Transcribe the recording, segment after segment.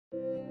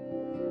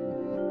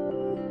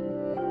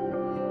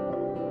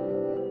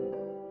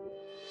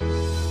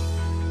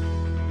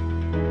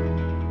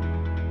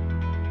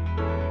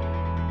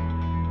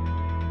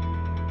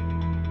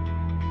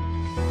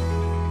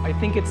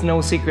think it's no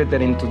secret that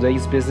in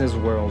today's business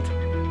world,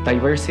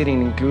 diversity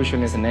and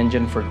inclusion is an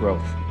engine for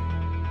growth.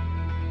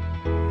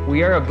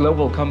 We are a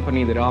global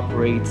company that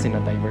operates in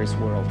a diverse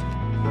world,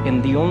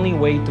 and the only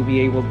way to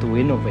be able to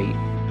innovate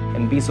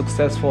and be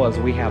successful as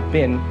we have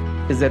been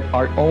is that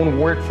our own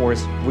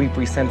workforce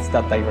represents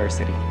that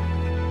diversity.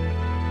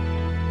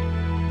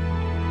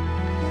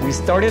 We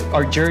started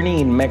our journey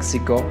in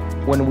Mexico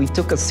when we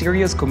took a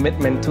serious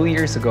commitment 2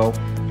 years ago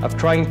of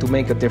trying to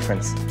make a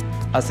difference.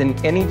 As in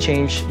any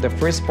change, the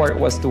first part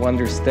was to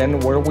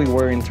understand where we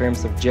were in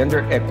terms of gender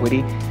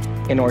equity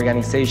and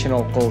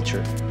organizational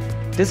culture.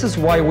 This is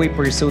why we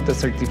pursued the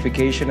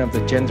certification of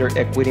the gender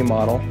equity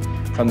model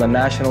from the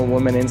National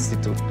Women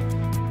Institute.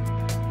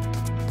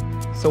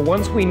 So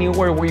once we knew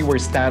where we were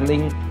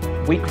standing,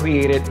 we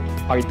created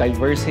our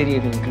Diversity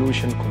and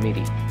Inclusion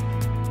Committee.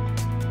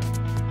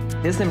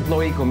 This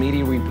employee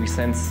committee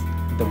represents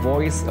the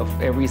voice of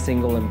every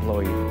single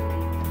employee.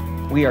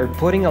 We are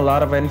putting a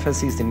lot of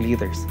emphasis in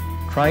leaders,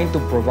 trying to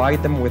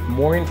provide them with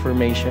more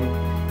information,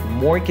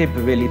 more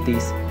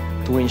capabilities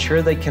to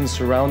ensure they can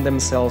surround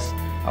themselves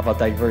of a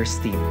diverse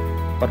team,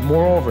 but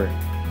moreover,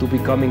 to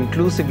become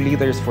inclusive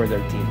leaders for their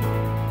team.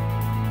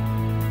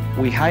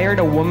 We hired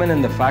a woman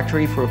in the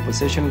factory for a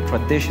position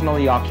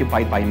traditionally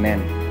occupied by men.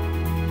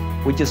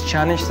 We just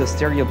challenged the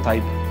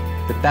stereotype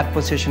that that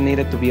position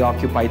needed to be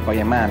occupied by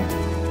a man.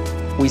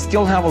 We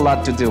still have a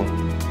lot to do,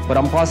 but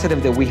I'm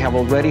positive that we have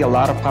already a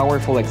lot of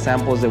powerful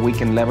examples that we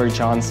can leverage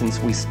on since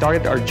we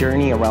started our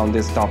journey around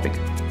this topic.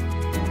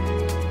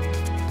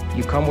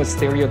 You come with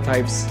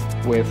stereotypes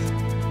with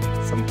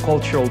some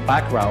cultural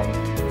background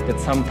that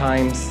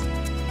sometimes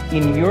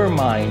in your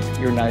mind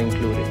you're not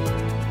included.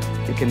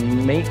 You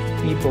can make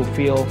people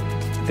feel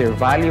they're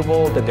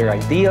valuable, that their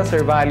ideas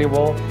are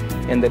valuable,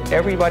 and that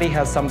everybody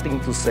has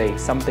something to say,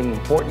 something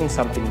important,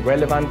 something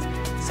relevant,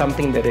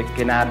 something that it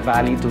can add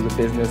value to the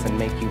business and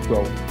make you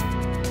grow.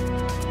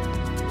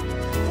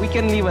 We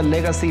can leave a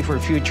legacy for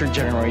future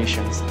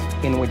generations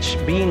in which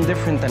being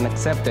different and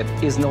accepted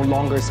is no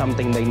longer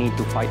something they need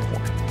to fight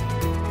for.